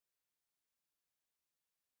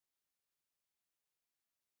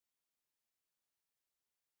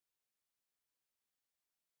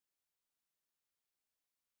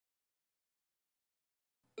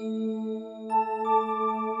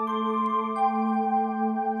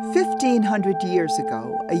"1,500 years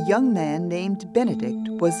ago, a young man named Benedict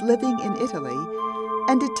was living in Italy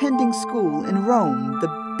and attending school in Rome, the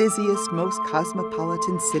busiest, most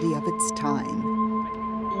cosmopolitan city of its time.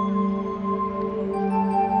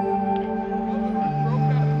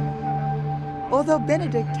 Although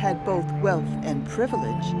Benedict had both wealth and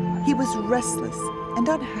privilege, he was restless and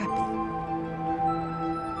unhappy.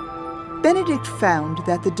 Benedict found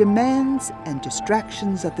that the demands and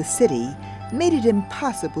distractions of the city made it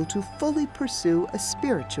impossible to fully pursue a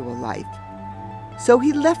spiritual life. So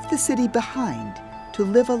he left the city behind to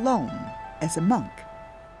live alone as a monk.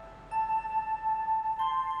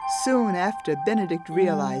 Soon after, Benedict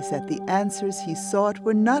realized that the answers he sought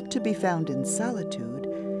were not to be found in solitude,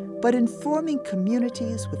 but in forming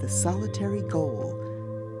communities with a solitary goal,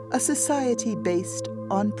 a society based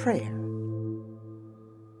on prayer.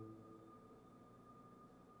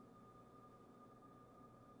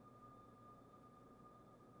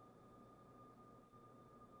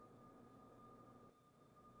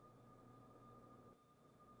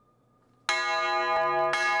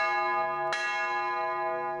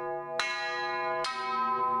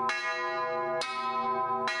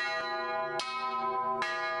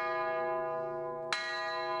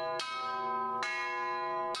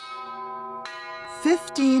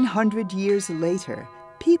 "1,500 years later,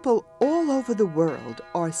 people all over the world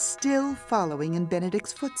are still following in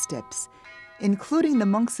Benedict's footsteps, including the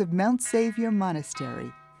monks of Mount Saviour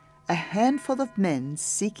Monastery, a handful of men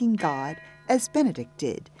seeking God as Benedict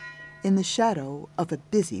did, in the shadow of a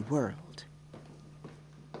busy world."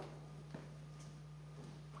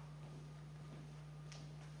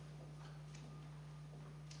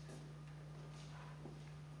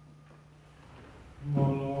 O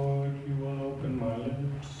Lord, you will open my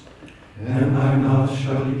lips, and my mouth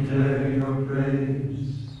shall declare your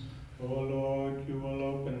praise. O Lord, you will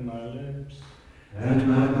open my lips, And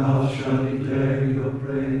my mouth shall declare your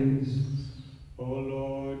praise. O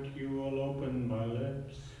Lord, you will open my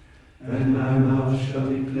lips, And my mouth shall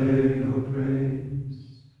declare your praise.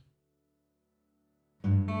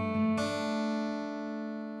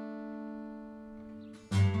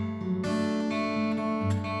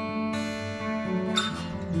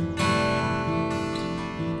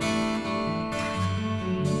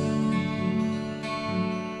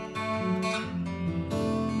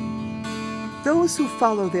 Those who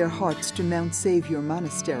follow their hearts to Mount Saviour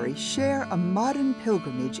Monastery share a modern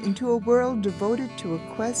pilgrimage into a world devoted to a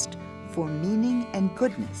quest for meaning and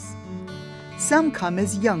goodness. Some come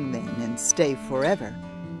as young men and stay forever,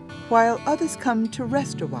 while others come to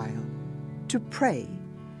rest a while, to pray,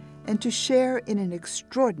 and to share in an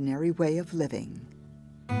extraordinary way of living.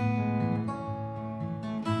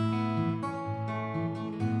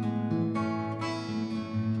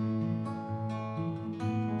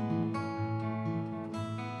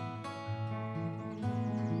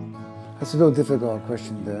 That's a little difficult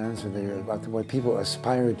question to answer there about what people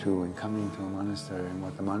aspire to in coming to a monastery and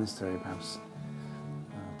what the monastery perhaps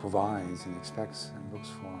provides and expects and looks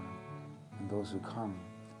for in those who come.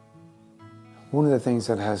 One of the things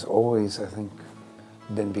that has always, I think,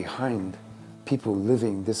 been behind people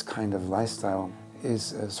living this kind of lifestyle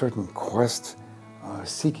is a certain quest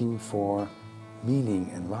seeking for meaning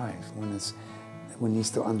in life. One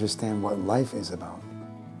needs to understand what life is about.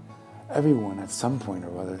 Everyone at some point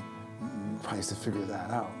or other tries to figure that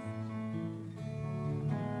out.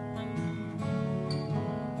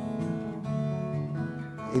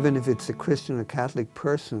 Even if it's a Christian or Catholic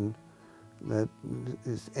person that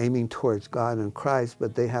is aiming towards God and Christ,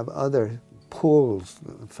 but they have other pulls,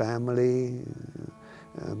 family,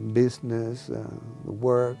 business,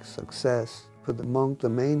 work, success. For the monk, the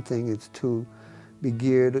main thing is to be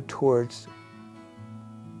geared towards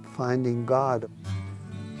finding God.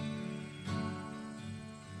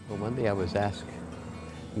 Well, one day I was asked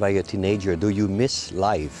by a teenager, do you miss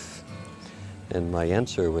life? And my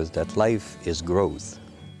answer was that life is growth.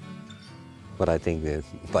 But I think that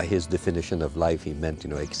by his definition of life, he meant,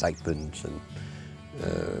 excitement and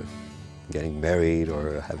getting married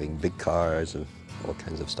or having big cars and all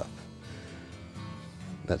kinds of stuff.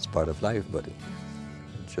 That's part of life, but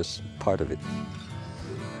it's just part of it.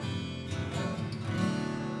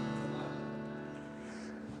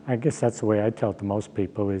 I guess that's the way I tell it to most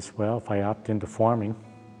people is, well, if I opt into farming,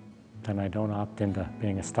 then I don't opt into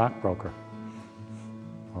being a stockbroker.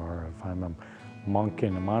 Or if I'm a monk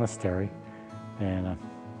in a monastery, and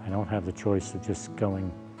I don't have the choice of just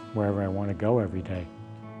going wherever I want to go every day.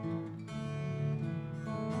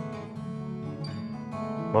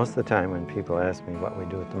 Most of the time when people ask me what we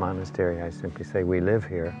do at the monastery, I simply say we live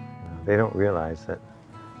here. They don't realize that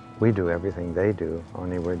We do everything they do,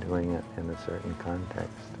 only we're doing it in a certain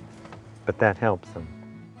context. But that helps them,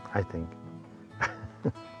 I think.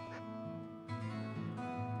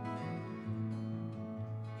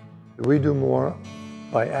 We do more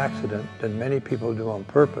by accident than many people do on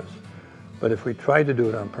purpose. But if we try to do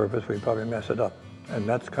it on purpose, we probably mess it up. And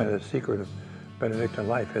that's kind of the secret of Benedictine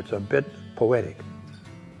life. It's a bit poetic.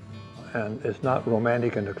 And it's not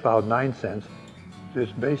romantic in the cloud nine sense.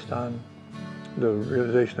 It's based on the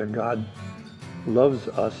realization that God loves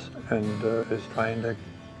us and is trying to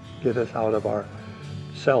get us out of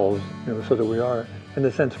ourselves, so that we are, in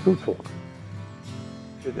a sense, fruitful.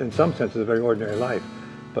 In some sense, it's a very ordinary life,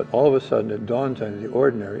 but all of a sudden it dawns on you the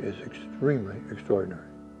ordinary is extremely extraordinary.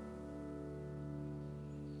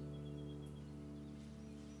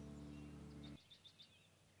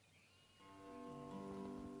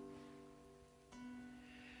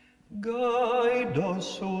 Guide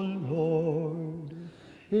us, O Lord,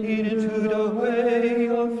 into the way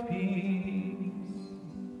of peace.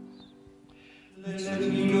 Blessed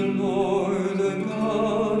be the Lord, the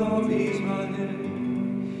God of Israel.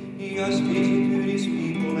 He has visited his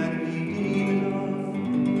people and redeemed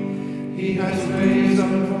us. He has raised up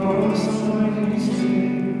for us a mighty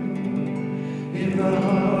Savior in the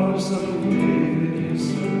house of David his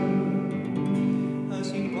servant, as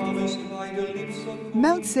he promised by the lips of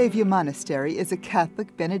Mount Saviour Monastery is a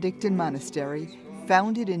Catholic Benedictine monastery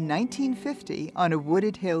founded in 1950 on a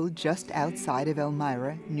wooded hill just outside of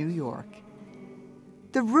Elmira, New York.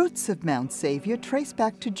 The roots of Mount Saviour trace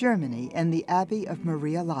back to Germany and the Abbey of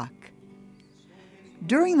Maria Laach.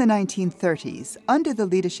 During the 1930s, under the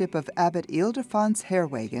leadership of Abbot Ildefonс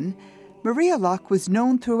Herwegen, Maria Laach was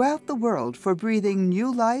known throughout the world for breathing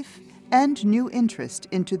new life and new interest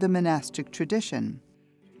into the monastic tradition.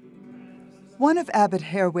 One of Abbot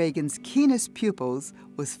Herwegen's keenest pupils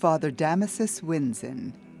was Father Damasus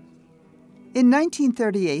Winzen. In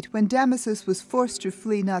 1938, when Damasus was forced to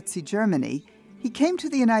flee Nazi Germany, he came to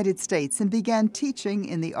the United States and began teaching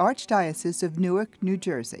in the Archdiocese of Newark, New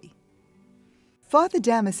Jersey. Father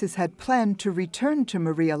Damasus had planned to return to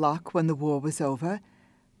Maria Laach when the war was over,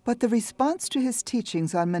 but the response to his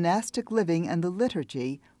teachings on monastic living and the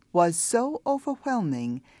liturgy was so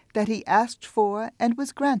overwhelming that he asked for and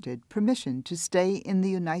was granted permission to stay in the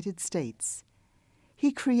United States.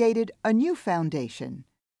 He created a new foundation,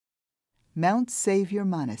 Mount Saviour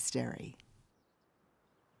Monastery.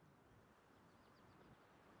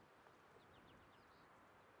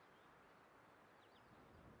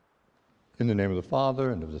 In the name of the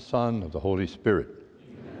Father, and of the Son, and of the Holy Spirit.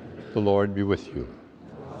 Amen. The Lord be with you.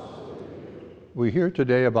 We hear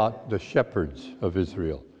today about the shepherds of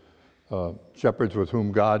Israel, shepherds with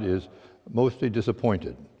whom God is mostly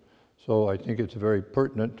disappointed. So I think it's very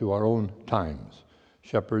pertinent to our own times.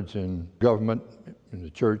 Shepherds in government, in the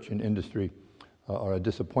church, in industry are a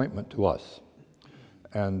disappointment to us.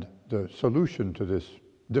 And the solution to this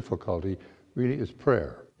difficulty really is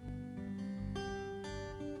prayer.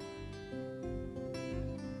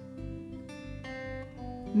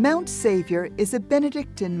 Mount Saviour is a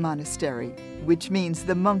Benedictine monastery, which means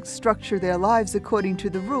the monks structure their lives according to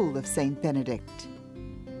the rule of Saint Benedict.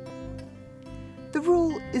 The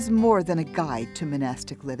rule is more than a guide to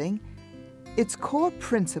monastic living. Its core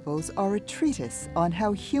principles are a treatise on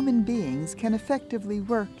how human beings can effectively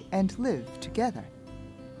work and live together.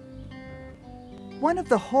 One of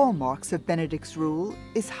the hallmarks of Benedict's rule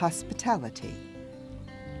is hospitality.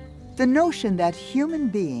 The notion that human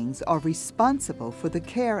beings are responsible for the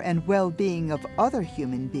care and well-being of other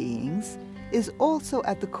human beings is also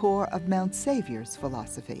at the core of Mount Saviour's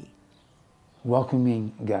philosophy.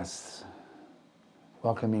 Welcoming guests,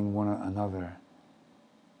 welcoming one another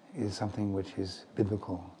is something which is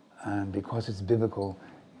biblical. And because it's biblical,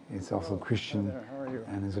 it's also Christian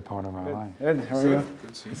and is a part of our life. Good, how are you?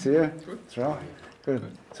 Good to see you. Good.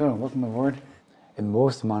 So, welcome aboard. In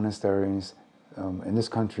most monasteries in this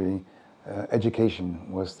country,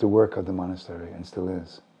 education was the work of the monastery and still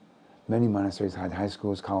is. Many monasteries had high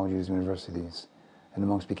schools, colleges, universities, and the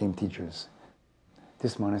monks became teachers.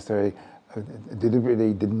 This monastery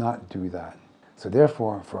deliberately did not do that. So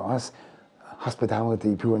therefore, for us,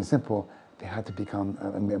 hospitality, pure and simple, they had to become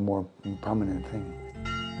a more prominent thing.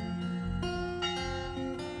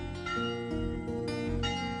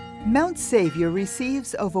 Mount Saviour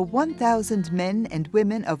receives over 1,000 men and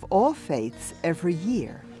women of all faiths every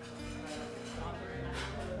year.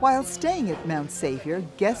 While staying at Mount Saviour,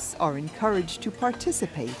 guests are encouraged to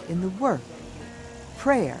participate in the work,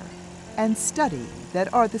 prayer, and study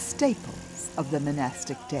that are the staples of the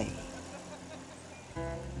monastic day.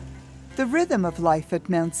 The rhythm of life at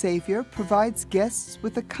Mount Saviour provides guests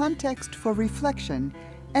with a context for reflection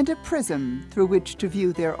and a prism through which to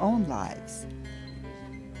view their own lives.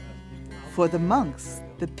 For the monks,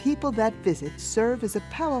 the people that visit serve as a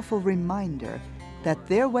powerful reminder that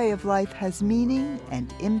their way of life has meaning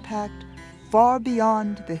and impact far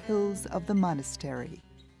beyond the hills of the monastery.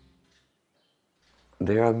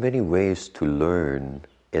 There are many ways to learn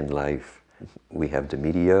in life. We have the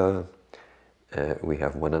media, we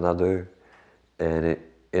have one another, and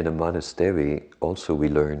in a monastery also we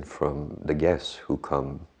learn from the guests who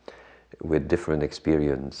come with different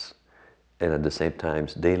experience, and at the same time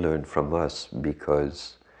they learn from us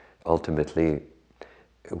because ultimately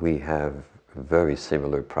we have very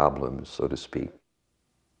similar problems, so to speak.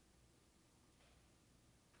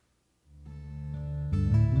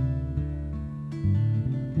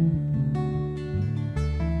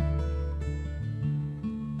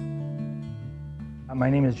 My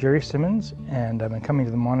name is Jerry Simmons, and I've been coming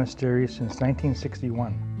to the monastery since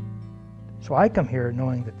 1961. So I come here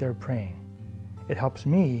knowing that they're praying. It helps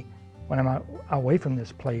me when I'm out, away from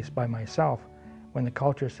this place by myself, when the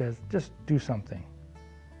culture says, just do something.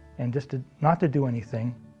 And just not to do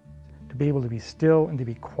anything, to be able to be still and to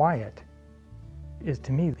be quiet is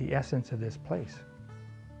to me the essence of this place.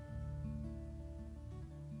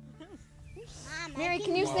 Mary,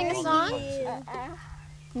 can you sing a song?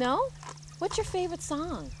 No? What's your favorite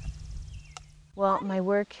song? Well, my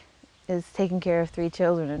work is taking care of 3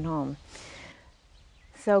 children at home.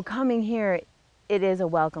 So coming here, it is a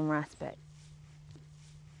welcome respite.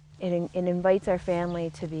 It invites our family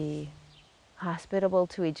to be hospitable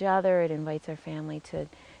to each other. It invites our family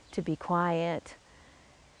to be quiet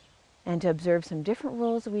and to observe some different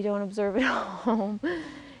rules that we don't observe at home.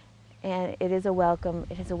 And it is a welcome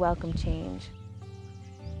change.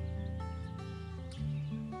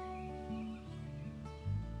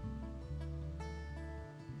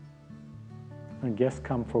 And guests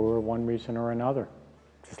come for one reason or another,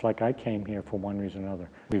 just like I came here for one reason or another.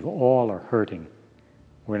 We all are hurting.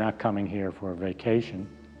 We're not coming here for a vacation.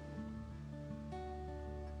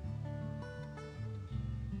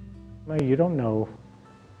 Well, you don't know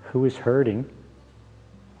who is hurting,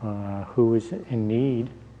 who is in need.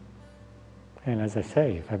 And as I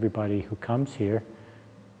say, if everybody who comes here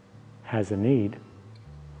has a need,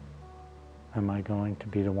 am I going to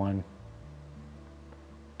be the one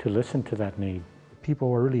to listen to that need? People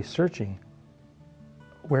were really searching,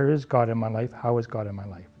 where is God in my life? How is God in my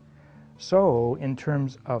life? So in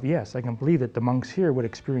terms of, yes, I can believe that the monks here would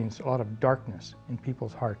experience a lot of darkness in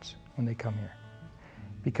people's hearts when they come here.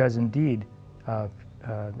 Because indeed,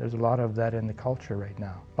 there's a lot of that in the culture right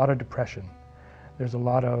now. A lot of depression. There's a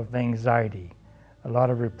lot of anxiety, a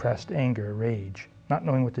lot of repressed anger, rage, not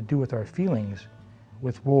knowing what to do with our feelings,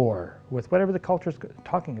 with war, with whatever the culture is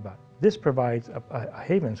talking about. This provides a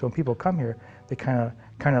haven, so when people come here, they kind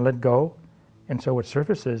of let go, and so what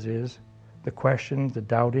surfaces is the questions, the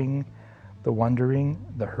doubting, the wondering,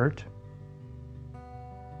 the hurt.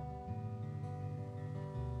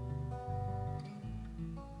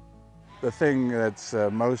 The thing that's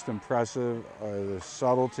most impressive are the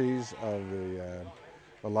subtleties of the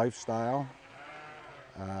lifestyle,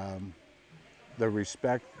 the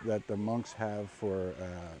respect that the monks have for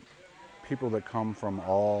people that come from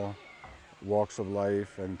all walks of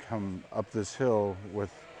life and come up this hill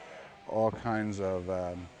with all kinds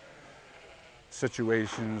of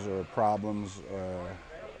situations or problems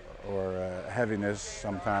or heaviness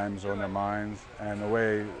sometimes on their minds, and the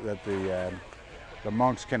way that the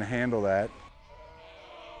monks can handle that.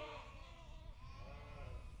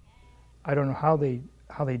 I don't know how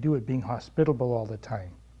they do it, being hospitable all the time.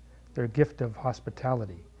 Their gift of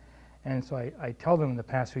hospitality. And so I tell them in the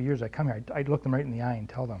past few years I come here, I look them right in the eye and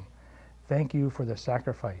tell them, thank you for the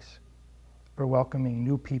sacrifice, for welcoming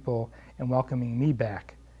new people and welcoming me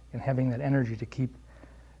back and having that energy to keep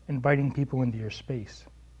inviting people into your space.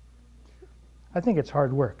 I think it's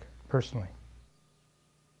hard work, personally.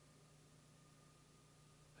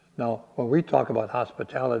 Now, when we talk about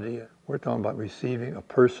hospitality, we're talking about receiving a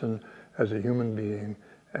person as a human being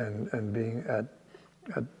and being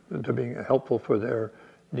being helpful for their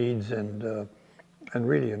needs and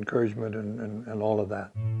really encouragement and all of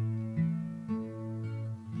that.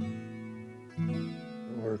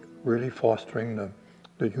 We're really fostering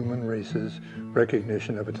the human race's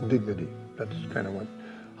recognition of its dignity. That's kind of what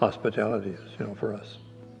hospitality is, for us.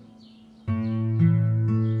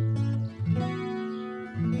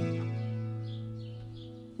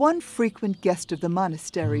 One frequent guest of the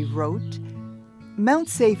monastery wrote, "Mount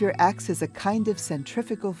Saviour acts as a kind of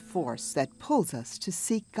centrifugal force that pulls us to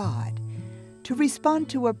seek God, to respond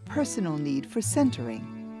to a personal need for centering.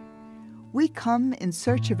 we come in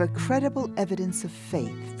search of a credible evidence of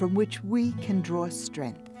faith from which we can draw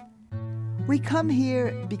strength. We come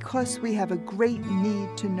here because we have a great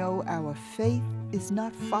need to know our faith is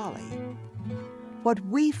not folly. What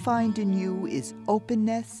we find in you is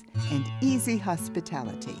openness and easy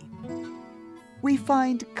hospitality. We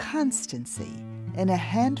find constancy in a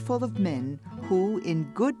handful of men who,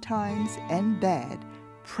 in good times and bad,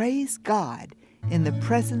 praise God in the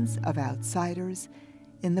presence of outsiders,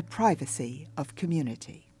 in the privacy of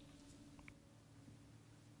community.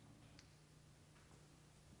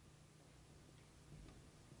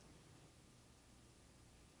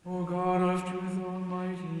 O God of truth,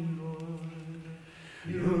 Almighty Lord,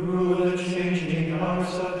 you rule the changing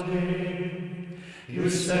hours of day. You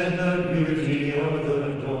send the beauty of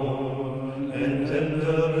the dawn, and then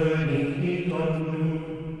the burning heat of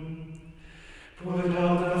noon. Put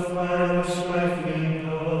out the fire of strife in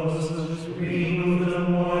us, remove the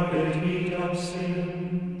morbid heat of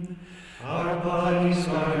sin. Our bodies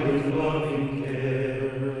guard with loving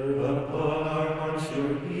care, upon our hearts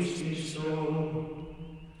your peace bestow.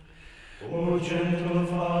 O gentle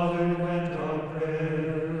Father, grant our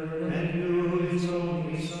prayer, and you, his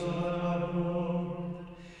only Son, our Lord,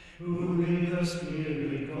 who in the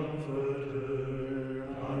Spirit Comforter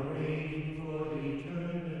are reigning for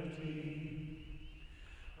eternity.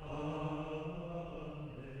 Amen.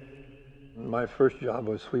 My first job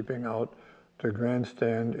was sweeping out the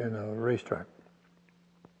grandstand in a racetrack.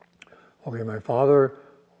 Okay, my father,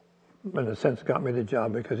 in a sense, got me the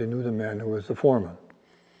job because he knew the man who was the foreman.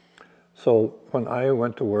 So when I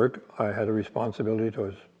went to work, I had a responsibility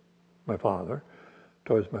towards my father,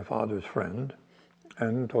 towards my father's friend,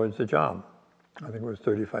 and towards the job. I think it was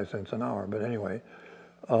 35 cents an hour, but anyway,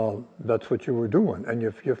 that's what you were doing, and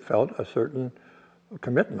you felt a certain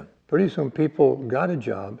commitment. Pretty soon people got a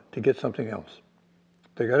job to get something else.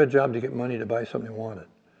 They got a job to get money to buy something they wanted.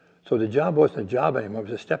 So the job wasn't a job anymore,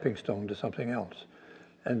 it was a stepping stone to something else.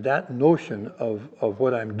 And that notion of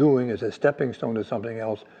what I'm doing as a stepping stone to something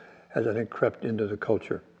else has, I think, crept into the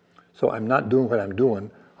culture. So I'm not doing what I'm doing,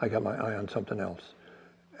 I got my eye on something else.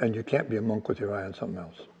 And you can't be a monk with your eye on something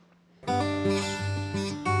else.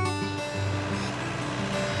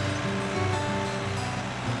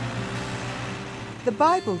 The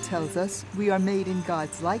Bible tells us we are made in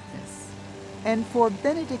God's likeness. And for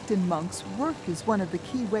Benedictine monks, work is one of the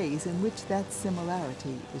key ways in which that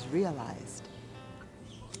similarity is realized.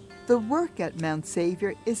 The work at Mount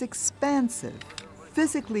Saviour is expansive,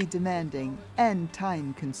 physically demanding, and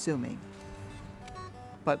time-consuming.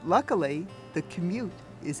 But luckily, the commute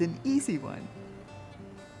is an easy one.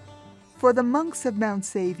 For the monks of Mount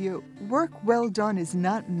Saviour, work well done is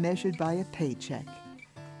not measured by a paycheck.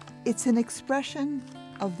 It's an expression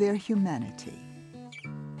of their humanity.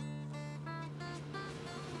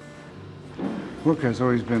 Work has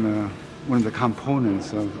always been one of the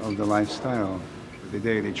components of the lifestyle. The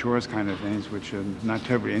daily chores kind of things, which are not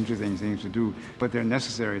terribly interesting things to do, but they're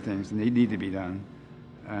necessary things and they need to be done.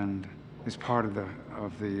 And it's part of the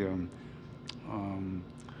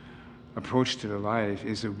approach to the life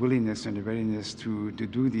is a willingness and a readiness to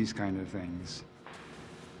do these kind of things.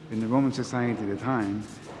 In the Roman society at the time,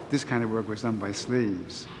 this kind of work was done by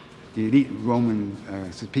slaves. The elite Roman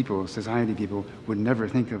society people would never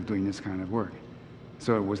think of doing this kind of work.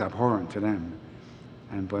 So it was abhorrent to them.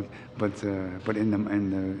 And but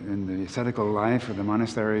in the ascetical life of the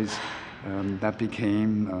monasteries, that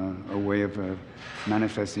became a way of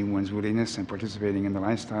manifesting one's willingness and participating in the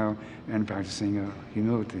lifestyle and practicing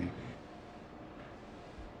humility.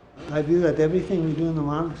 I view that everything we do in the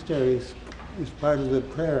monastery is part of the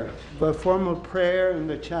prayer. A formal prayer in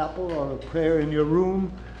the chapel or a prayer in your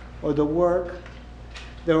room or the work,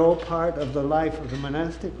 they're all part of the life of the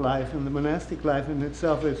monastic life, and the monastic life in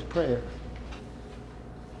itself is prayer.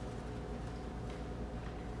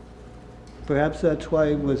 Perhaps that's why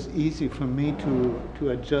it was easy for me to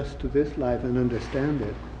adjust to this life and understand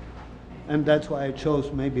it. And that's why I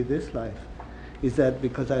chose maybe this life, is that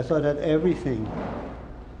because I thought that everything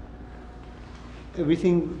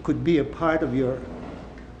could be a part of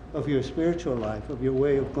your spiritual life, of your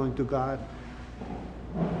way of going to God.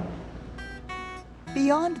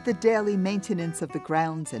 Beyond the daily maintenance of the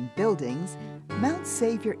grounds and buildings, Mount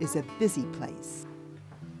Saviour is a busy place.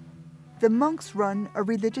 The monks run a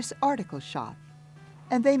religious article shop,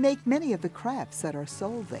 and they make many of the crafts that are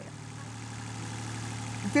sold there.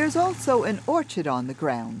 There's also an orchard on the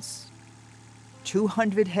grounds,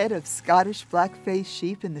 200 head of Scottish black-faced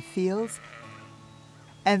sheep in the fields,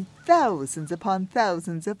 and thousands upon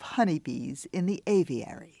thousands of honeybees in the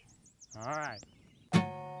aviary. All right.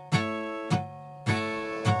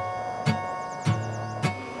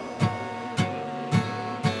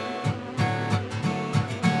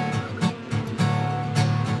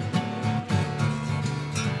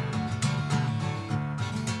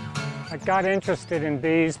 I got interested in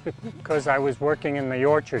bees because I was working in the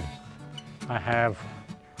orchard. I have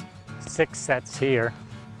 6 sets here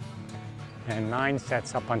and 9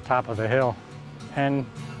 sets up on top of the hill. And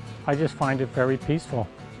I just find it very peaceful.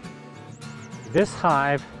 This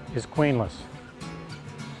hive is queenless.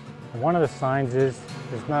 One of the signs is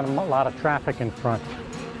there's not a lot of traffic in front,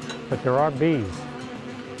 but there are bees.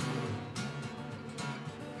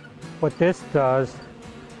 What this does,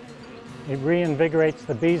 it reinvigorates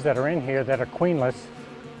the bees that are in here that are queenless,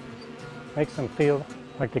 makes them feel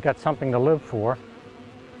like they got something to live for.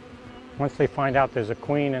 Once they find out there's a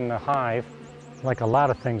queen in the hive, like a lot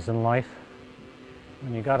of things in life,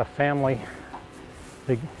 when you got a family,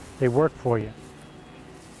 they work for you.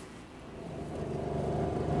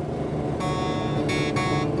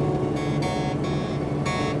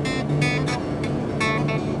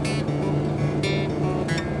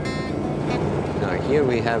 Here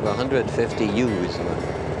we have 150 ewes.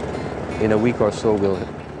 In a week or so,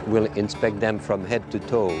 we'll inspect them from head to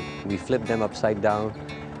toe. We flip them upside down.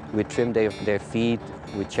 We trim their feet.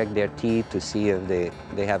 We check their teeth to see if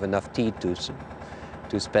they have enough teeth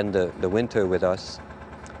to spend the winter with us.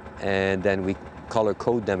 And then we color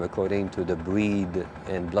code them according to the breed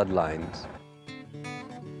and bloodlines.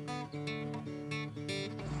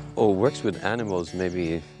 Oh, works with animals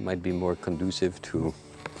might be more conducive to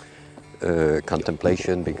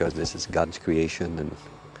contemplation, because this is God's creation and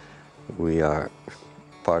we are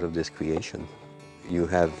part of this creation. You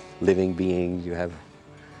have living beings, you have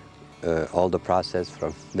all the process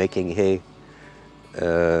from making hay,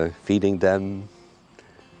 feeding them,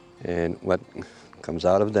 and what comes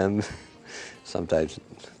out of them, sometimes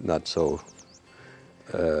not so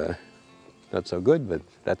good, but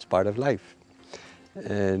that's part of life.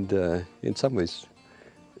 And in some ways,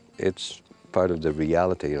 it's part of the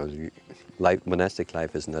reality. Monastic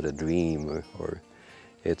life is not a dream, or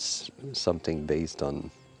it's something based on,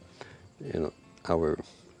 our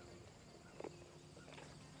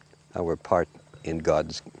part in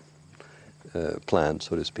God's plan,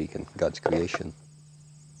 so to speak, in God's creation.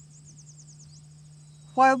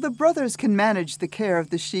 While the brothers can manage the care of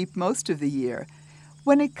the sheep most of the year,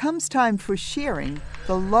 when it comes time for shearing,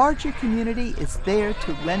 the larger community is there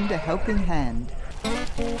to lend a helping hand.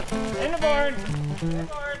 In the barn! In the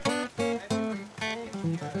barn!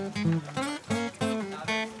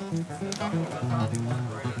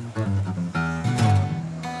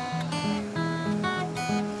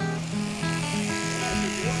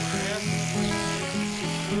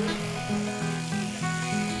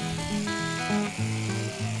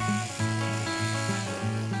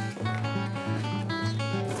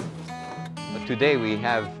 Today we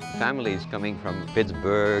have families coming from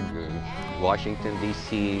Pittsburgh, Washington,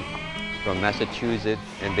 D.C., from Massachusetts,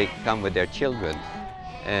 and they come with their children.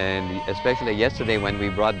 And especially yesterday when we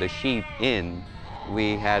brought the sheep in,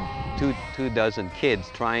 we had two dozen kids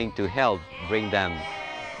trying to help bring them.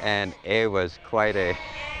 And it was quite a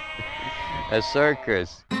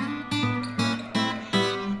circus.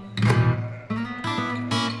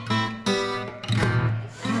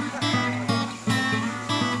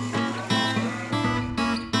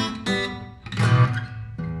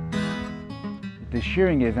 The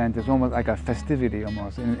shearing event is almost like a festivity,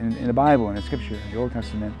 almost. In the Bible, in the Scripture, in the Old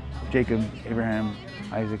Testament, Jacob, Abraham,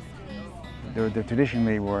 Isaac, they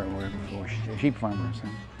traditionally were sheep farmers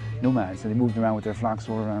and nomads, and they moved around with their flocks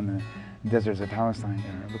all around the deserts of Palestine,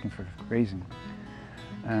 looking for grazing.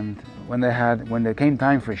 And when there came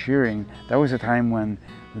time for shearing, that was a time when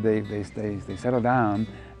they settled down,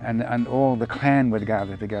 and all the clan would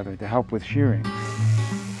gather together to help with shearing.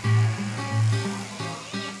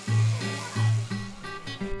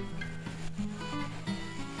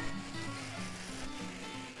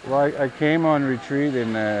 Well, I came on retreat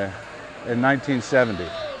in 1970,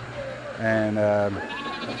 and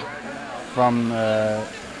from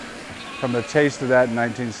the taste of that in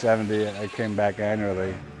 1970, I came back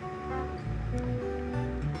annually.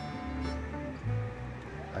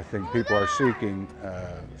 I think people are seeking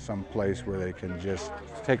some place where they can just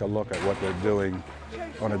take a look at what they're doing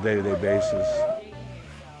on a day-to-day basis.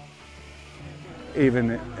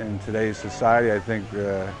 Even in today's society, I think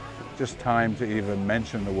just time to even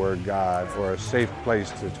mention the word God, or a safe place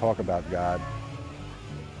to talk about God.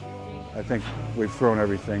 I think we've thrown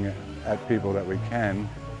everything at people that we can,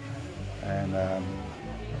 and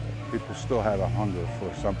people still have a hunger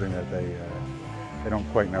for something that they don't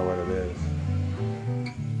quite know what it is.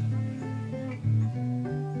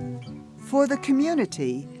 For the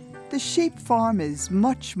community, the sheep farm is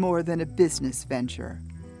much more than a business venture.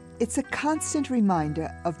 It's a constant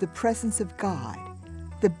reminder of the presence of God,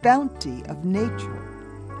 the bounty of nature,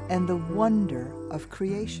 and the wonder of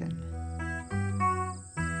creation.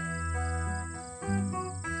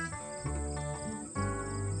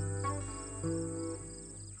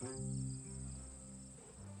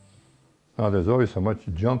 Now, there's always so much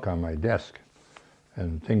junk on my desk,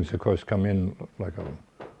 and things, of course, come in like a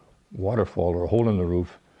waterfall or a hole in the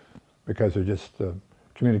roof, because they're just,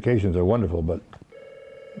 communications are wonderful, but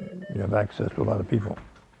you have access to a lot of people.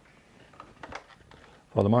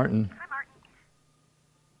 Father Martin. Hi, Martin.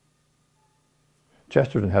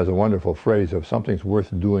 Chesterton has a wonderful phrase of something's worth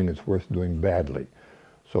doing, it's worth doing badly.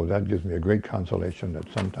 So that gives me a great consolation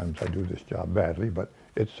that sometimes I do this job badly, but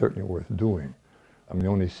it's certainly worth doing. I'm the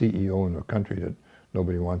only CEO in the country that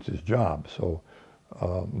nobody wants his job, so,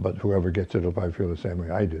 but whoever gets it will probably feel the same way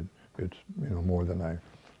I did. It's, you know, more than I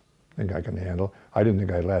think I can handle. I didn't think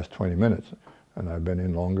I'd last 20 minutes, and I've been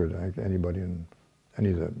in longer than anybody in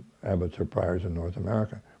any of the abbots or priors in North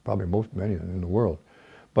America, probably many in the world.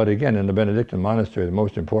 But again, in the Benedictine monastery, the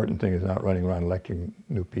most important thing is not running around electing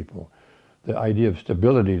new people. The idea of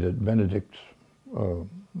stability that Benedict's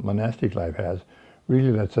monastic life has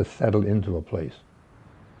really lets us settle into a place.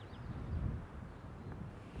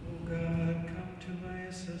 O God, come to my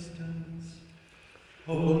assistance.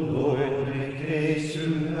 O Lord, make haste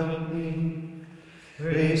to help me.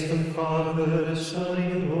 Praise the Father, the Son,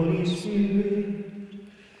 and the Holy Spirit,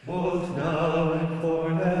 both now and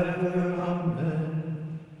forever.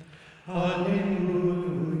 Amen.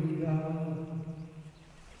 Alleluia.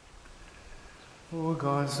 O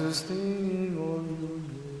God, sustaining all your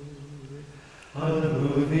glory,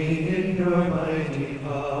 unmoving in your mighty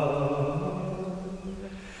power,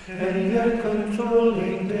 and yet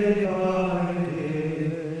controlling day by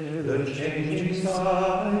day the changing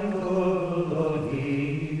cycle of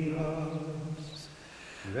eons.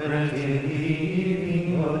 Grant in the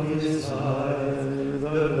evening of desire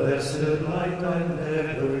the blessed light that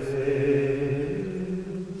never fails.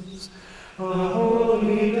 A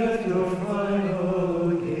holy death, your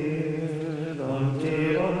final gift,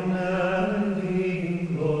 until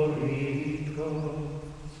unending glory goes.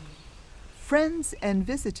 Friends and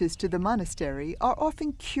visitors to the monastery are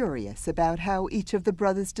often curious about how each of the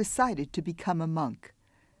brothers decided to become a monk.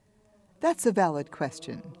 That's a valid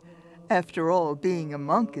question. After all, being a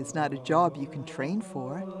monk is not a job you can train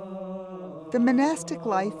for. The monastic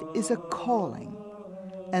life is a calling,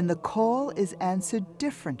 and the call is answered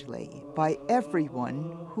differently by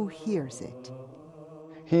everyone who hears it.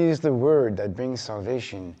 He is the word that brings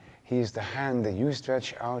salvation. He is the hand that you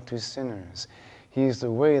stretch out to sinners. He is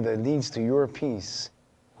the way that leads to your peace.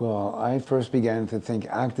 Well, I first began to think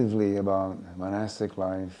actively about monastic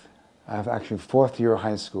life. I have actually fourth year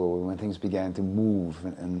high school when things began to move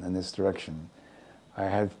in this direction. I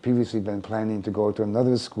had previously been planning to go to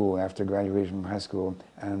another school after graduation from high school,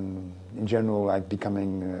 and in general, like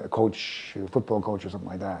becoming a coach, a football coach or something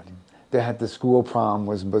like that. They had the school prom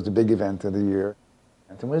was the big event of the year.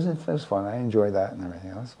 It was fun. I enjoyed that and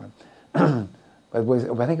everything else. But,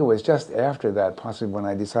 I think it was just after that, possibly when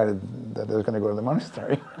I decided that I was going to go to the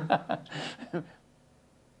monastery.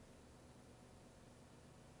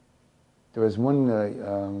 There was one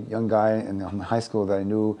young guy in high school that I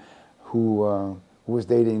knew who was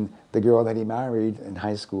dating the girl that he married in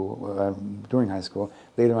high school, during high school.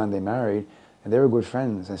 Later on they married, and they were good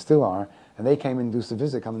friends, and still are. And they came and used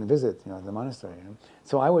to come and visit, the monastery.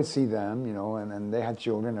 So I would see them, and they had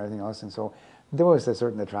children and everything else, and so there was a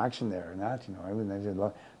certain attraction there, and that, I mean, they had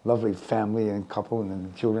a lovely family and couple and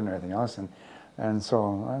then children and everything else, and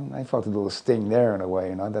so I felt a little sting there in a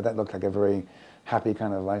way, that looked like a very happy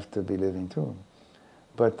kind of life to be living too.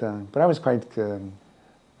 But I was quite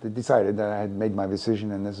decided that I had made my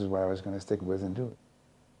decision, and this is what I was going to stick with and do.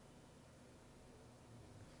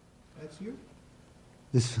 That's you?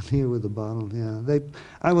 This one here with the bottle, yeah.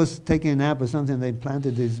 I was taking a nap or something, they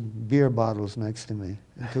planted these beer bottles next to me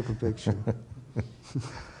and took a picture.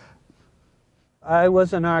 I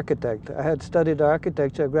was an architect. I had studied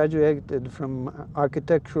architecture. I graduated from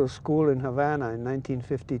architectural school in Havana in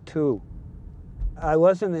 1952. I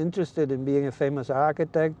wasn't interested in being a famous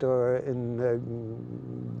architect or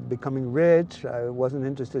in becoming rich. I wasn't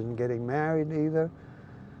interested in getting married either.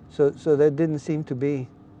 So there didn't seem to be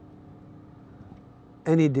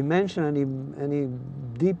any dimension, any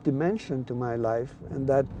deep dimension to my life, and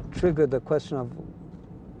that triggered the question of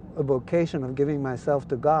a vocation of giving myself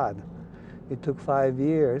to God. It took 5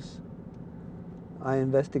 years. I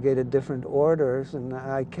investigated different orders, and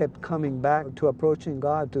I kept coming back to approaching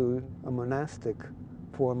God to a monastic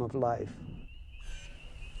form of life.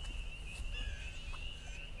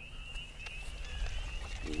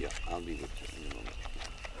 Yeah, I'll be with you in a moment.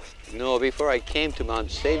 No, before I came to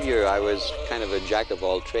Mount Saviour, I was kind of a jack of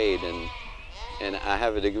all trades, and I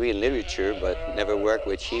have a degree in literature, but never worked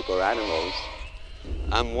with sheep or animals.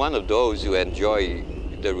 I'm one of those who enjoy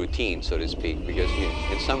the routine, so to speak, because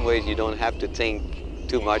in some ways you don't have to think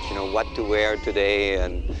too much, you know, what to wear today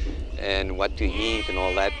and what to eat and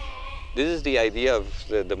all that. This is the idea of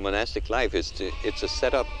the monastic life. It's a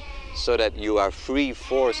setup so that you are free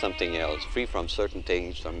for something else, free from certain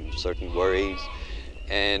things, from certain worries,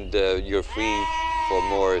 and you're free for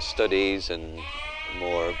more studies and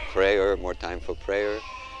more prayer, more time for prayer,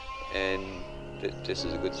 and this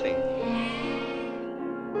is a good thing.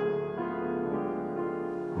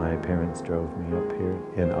 My parents drove me up here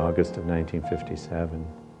in August of 1957.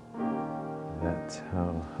 That's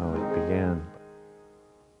how it began.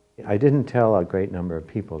 I didn't tell a great number of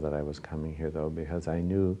people that I was coming here, though, because I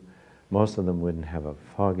knew most of them wouldn't have a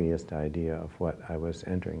foggiest idea of what I was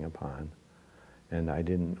entering upon. And I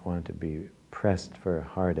didn't want to be pressed for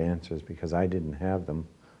hard answers because I didn't have them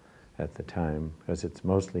at the time, because it's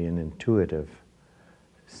mostly an intuitive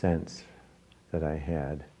sense that I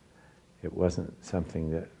had. It wasn't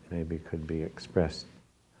something that maybe could be expressed.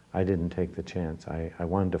 I didn't take the chance. I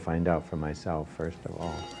wanted to find out for myself, first of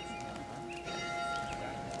all.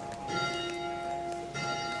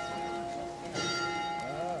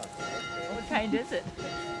 What kind is it?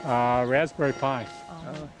 Raspberry pie.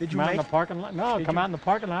 Did you come out make in the parking lot? No, Did come you- out in the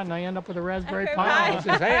parking lot and I end up with a raspberry Pie. pie. I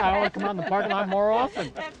says, hey, I always come out in the parking lot more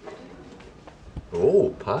often.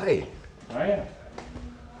 Oh, pie. Oh, yeah.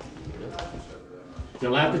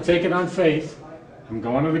 You'll have to take it on faith. I'm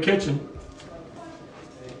going to the kitchen.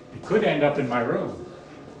 It could end up in my room.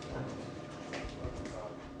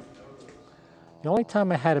 The only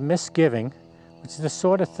time I had a misgiving, which is the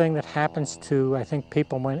sort of thing that happens to, I think,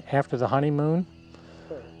 people when after the honeymoon,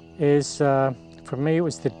 is, for me, it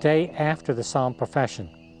was the day after the solemn profession.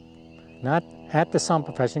 Not at the solemn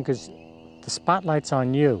profession, because the spotlight's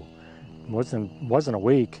on you. It wasn't a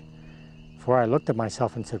week before I looked at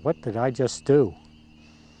myself and said, what did I just do?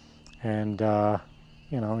 And,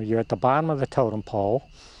 you know, you're at the bottom of the totem pole.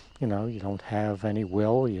 You know, you don't have any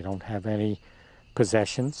will, you don't have any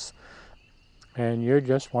possessions, and you're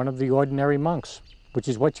just one of the ordinary monks, which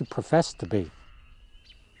is what you profess to be.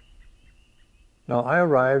 Now, I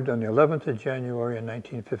arrived on the 11th of January in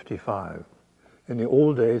 1955. In the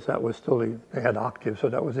old days, that was still, they had octaves, so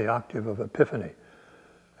that was the octave of Epiphany.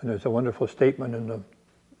 And there's a wonderful statement in the,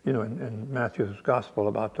 you know, in Matthew's Gospel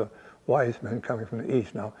about the wise men coming from the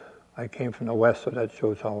east. Now, I came from the west, so that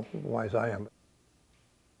shows how wise I am.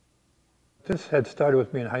 This had started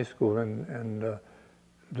with me in high school, and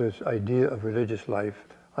this idea of religious life.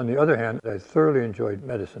 On the other hand, I thoroughly enjoyed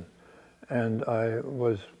medicine, and I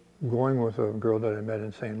was going with a girl that I met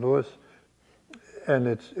in St. Louis, and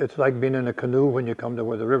it's like being in a canoe when you come to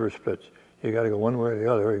where the river splits. You got to go one way or the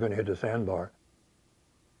other, or you're going to hit the sandbar.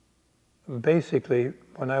 Basically,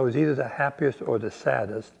 when I was either the happiest or the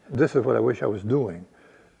saddest, this is what I wish I was doing,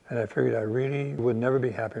 and I figured I really would never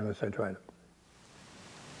be happy unless I tried it.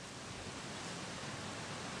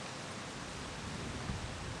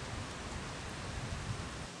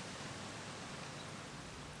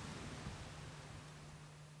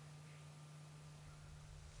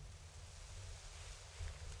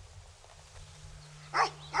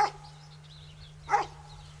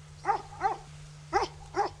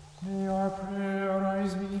 May our prayer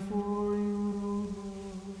rise before you,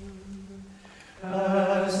 Lord,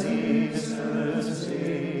 as incense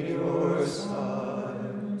in your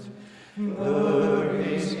sight, the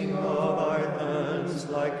raising of our hands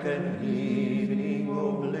like an evening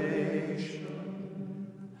oblation.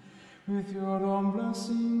 With your own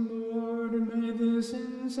blessing, Lord, may this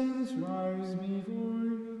incense rise before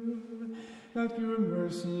you. Let your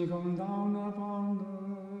mercy come down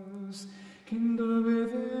upon us. Kindle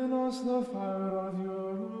within us the fire of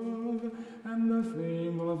your love and the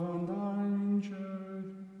flame of undying charity.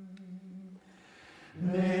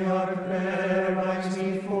 May our prayer rise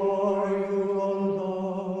before you, O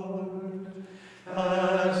Lord,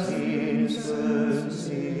 as incense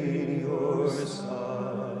in your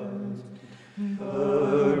sight.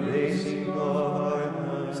 The raising of our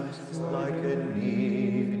hands like an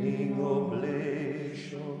evening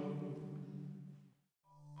oblation.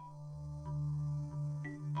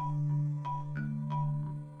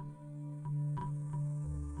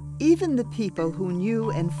 Even the people who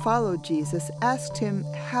knew and followed Jesus asked him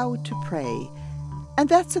how to pray, and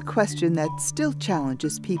that's a question that still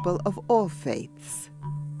challenges people of all faiths.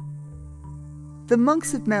 The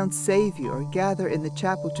monks of Mount Saviour gather in the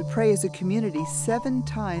chapel to pray as a community 7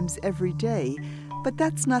 times every day, but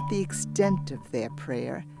that's not the extent of their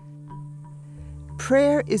prayer.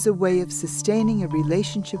 Prayer is a way of sustaining a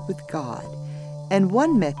relationship with God, and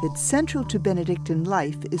one method central to Benedictine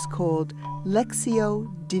life is called Lectio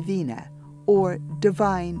Divina, or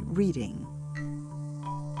divine reading.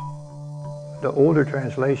 The older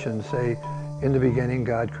translations say In the beginning,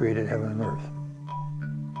 God created heaven and earth.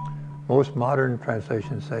 Most modern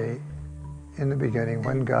translations say, in the beginning,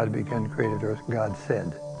 when God began created earth, God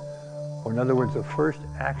said. Or in other words, the first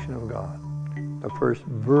action of God, the first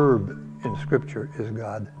verb in Scripture is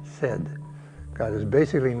God said. God is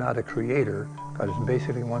basically not a creator. God is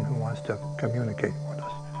basically one who wants to communicate with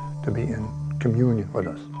us, to be in communion with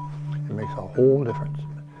us. It makes a whole difference.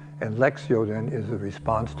 And Lectio then is the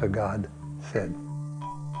response to God said.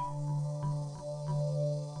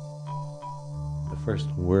 The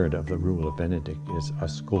first word of the rule of Benedict is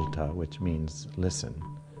ascolta, which means listen.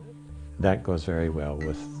 That goes very well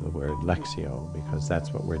with the word Lectio, because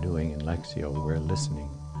that's what we're doing in Lectio. We're listening.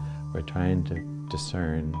 We're trying to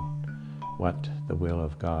discern what the will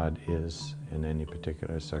of God is in any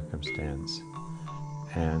particular circumstance,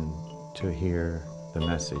 and to hear the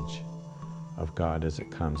message of God as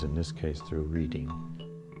it comes, in this case through reading.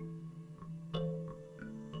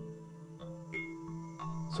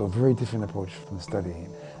 So a very different approach from studying.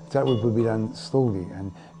 That would be done slowly,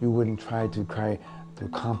 and you wouldn't try to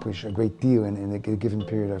accomplish a great deal in a given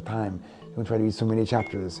period of time. You don't try to read so many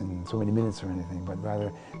chapters in so many minutes or anything, but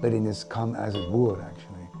rather letting this come as it would,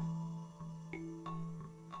 actually.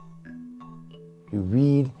 You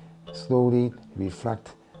read slowly, you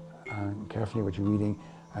reflect carefully what you're reading,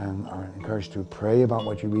 and are encouraged to pray about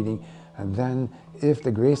what you're reading. And then, if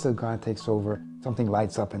the grace of God takes over, something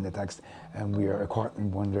lights up in the text, and we are caught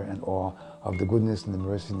in wonder and awe of the goodness and the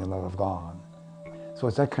mercy and the love of God. So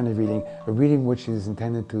it's that kind of reading, a reading which is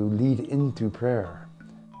intended to lead into prayer.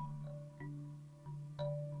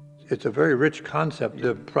 It's a very rich concept.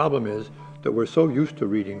 The problem is that we're so used to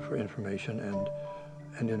reading for information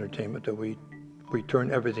and entertainment that we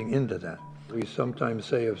turn everything into that. We sometimes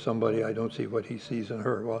say of somebody, I don't see what he sees in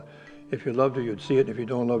her. Well, if you loved her, you'd see it. If you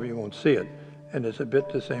don't love her, you won't see it. And it's a bit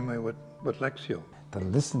the same way with Lectio. To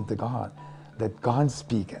listen to God, let God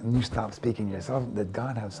speak, and you stop speaking yourself, let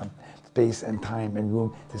God have some space and time and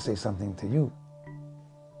room to say something to you.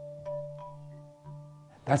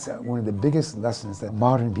 That's one of the biggest lessons that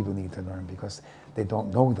modern people need to learn, because they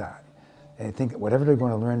don't know that. And they think whatever they're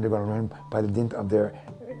going to learn by the dint of their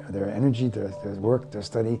energy, their work, their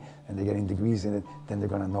study, and they're getting degrees in it, then they're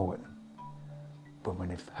going to know it. But when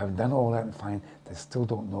they have done all that and find they still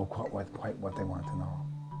don't know quite what they want to know.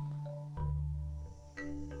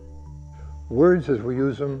 Words as we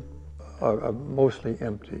use them are mostly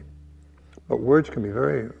empty, but words can be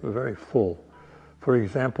very, very full. For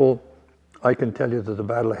example, I can tell you that the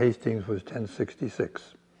Battle of Hastings was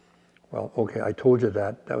 1066. Well, okay, I told you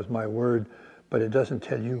that was my word, but it doesn't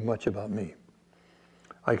tell you much about me.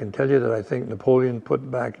 I can tell you that I think Napoleon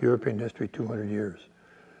put back European history 200 years.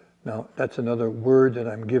 Now, that's another word that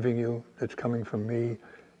I'm giving you that's coming from me.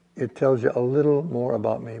 It tells you a little more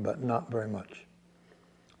about me, but not very much.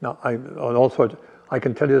 Now, I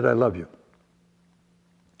can tell you that I love you.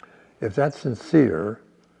 If that's sincere,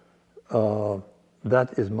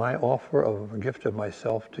 that is my offer of a gift of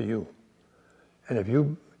myself to you. And if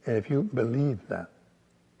you believe that,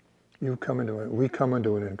 we come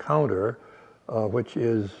into an encounter which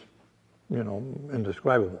is,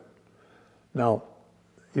 indescribable. Now,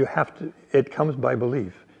 it comes by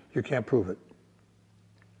belief. You can't prove it.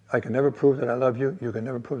 I can never prove that I love you. You can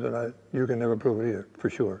never prove you can never prove it either, for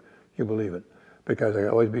sure. You believe it. Because I can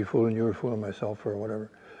always be fooling you or fooling myself or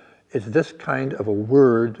whatever. It's this kind of a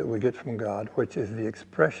word that we get from God, which is the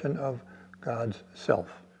expression of God's self.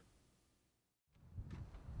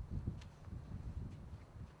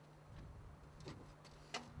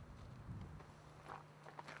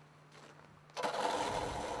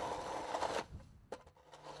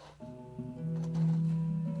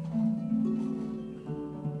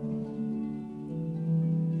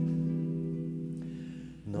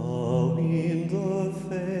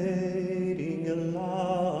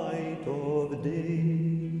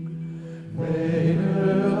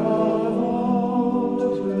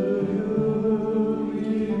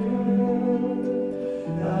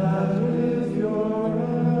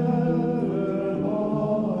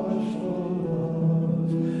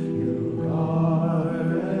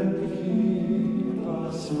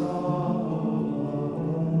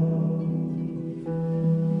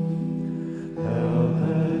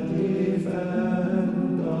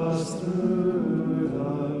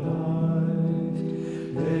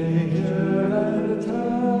 Danger and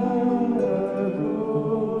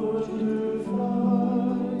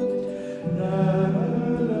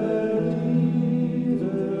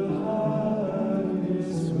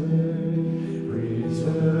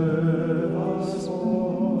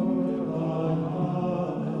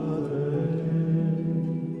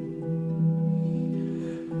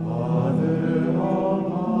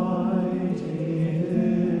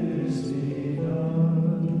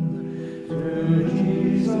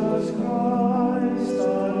Jesus Christ,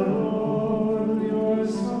 our Lord, your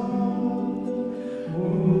Son,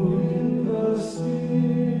 who in the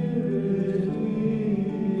Spirit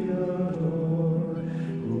we adore,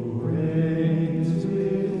 who reigns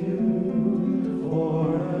with you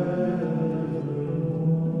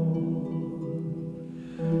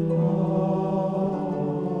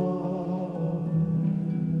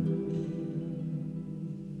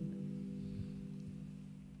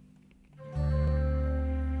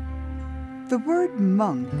The word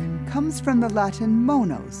monk comes from the Latin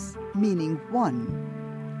monos, meaning one.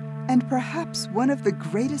 And perhaps one of the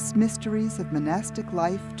greatest mysteries of monastic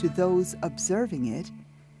life to those observing it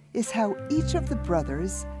is how each of the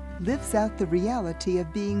brothers lives out the reality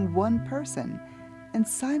of being one person and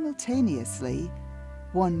simultaneously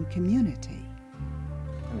one community.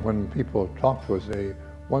 And when people talk to us, they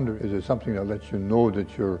wonder, is it something that lets you know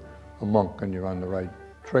that you're a monk and you're on the right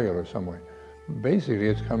trail or some way? Basically,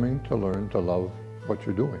 it's coming to learn to love what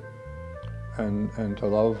you're doing and to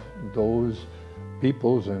love those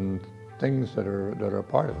peoples and things that are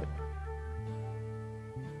part of it.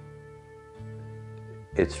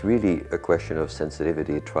 It's really a question of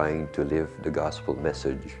sensitivity, trying to live the gospel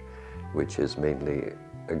message, which is mainly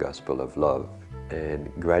a gospel of love.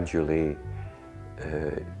 And gradually,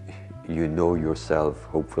 you know yourself,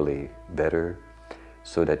 hopefully, better,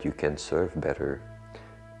 so that you can serve better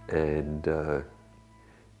and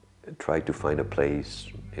try to find a place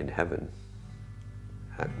in heaven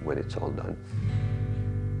when it's all done.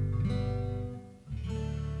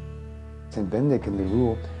 St. Benedict in the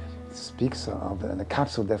Rule speaks of the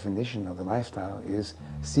capsule definition of the lifestyle is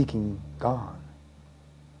seeking God.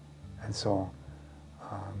 And so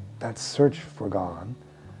that search for God,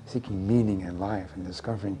 seeking meaning in life and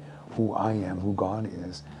discovering who I am, who God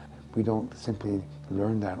is, we don't simply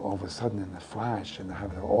learn that all of a sudden in a flash and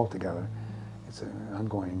have it all together. It's an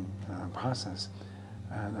ongoing process,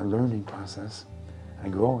 and a learning process, and a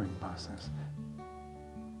growing process.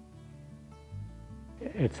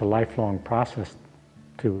 It's a lifelong process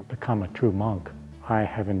to become a true monk. I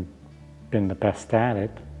haven't been the best at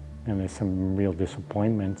it, and there's some real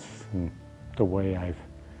disappointments in the way I've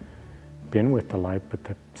been with the life,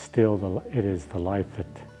 but still it is the life that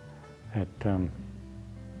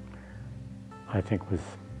I think was,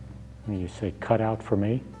 when you say, cut out for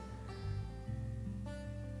me.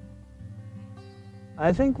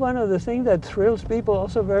 I think one of the things that thrills people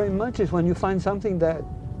also very much is when you find something that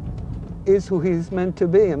is who he's meant to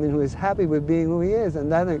be. I mean, who is happy with being who he is, and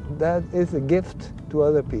that is a gift to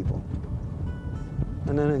other people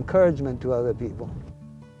and an encouragement to other people.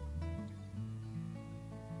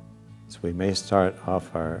 So we may start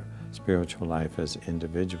off our spiritual life as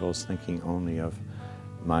individuals, thinking only of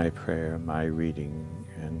my prayer, my reading,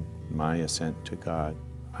 and my ascent to God.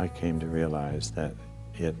 I came to realize that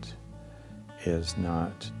it is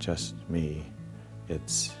not just me,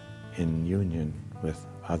 it's in union with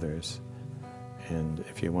others. And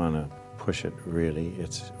if you want to push it really,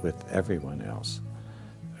 it's with everyone else,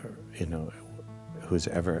 you know, who's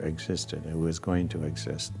ever existed, who is going to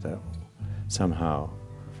exist, that somehow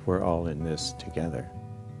we're all in this together.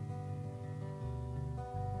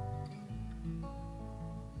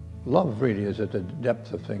 Love really is at the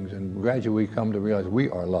depth of things, and gradually we come to realize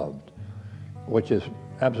we are loved, which is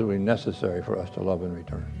absolutely necessary for us to love in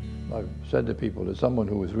return. I've said to people that someone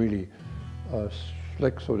who is really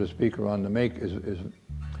slick, so to speak, around the make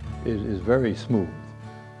is very smooth,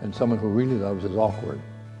 and someone who really loves is awkward.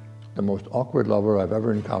 The most awkward lover I've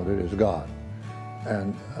ever encountered is God,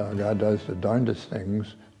 and God does the darndest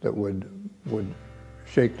things that would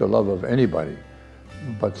shake the love of anybody,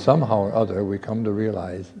 but somehow or other we come to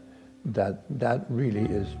realize that that really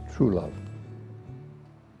is true love.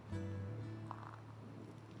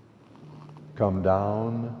 Come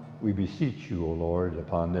down, we beseech you, O Lord,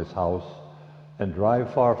 upon this house, and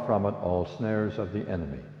drive far from it all snares of the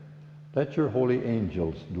enemy. Let your holy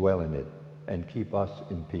angels dwell in it, and keep us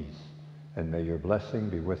in peace, and may your blessing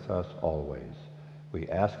be with us always. We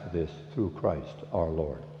ask this through Christ our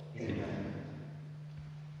Lord. Amen.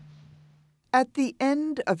 At the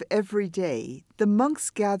end of every day, the monks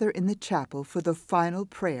gather in the chapel for the final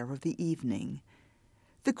prayer of the evening.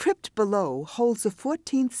 The crypt below holds a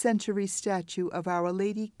 14th century statue of Our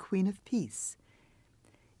Lady, Queen of Peace.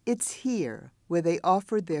 It's here, where they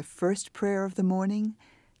offered their first prayer of the morning,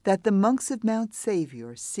 that the monks of Mount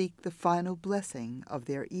Saviour seek the final blessing of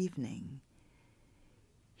their evening.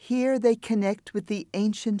 Here they connect with the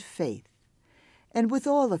ancient faith and with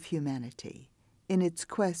all of humanity in its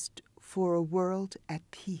quest for a world at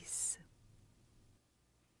peace.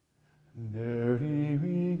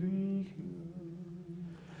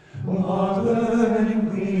 Mother and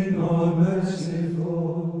Queen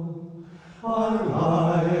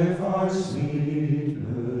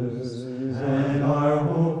sweetness, and our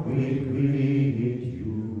hope we greet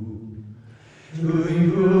you. To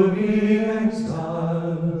you we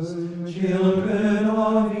exiles, children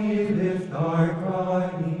of Eve, lift our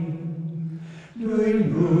crying. To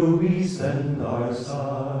you we send our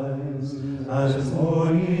sighs, as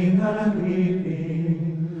mourning and weeping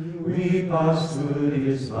we pass through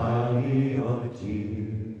this valley of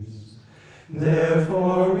tears.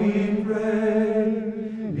 Therefore we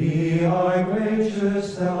pray, be our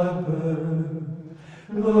gracious helper.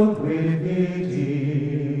 Look with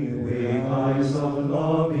pity, with eyes of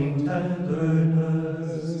loving tenderness,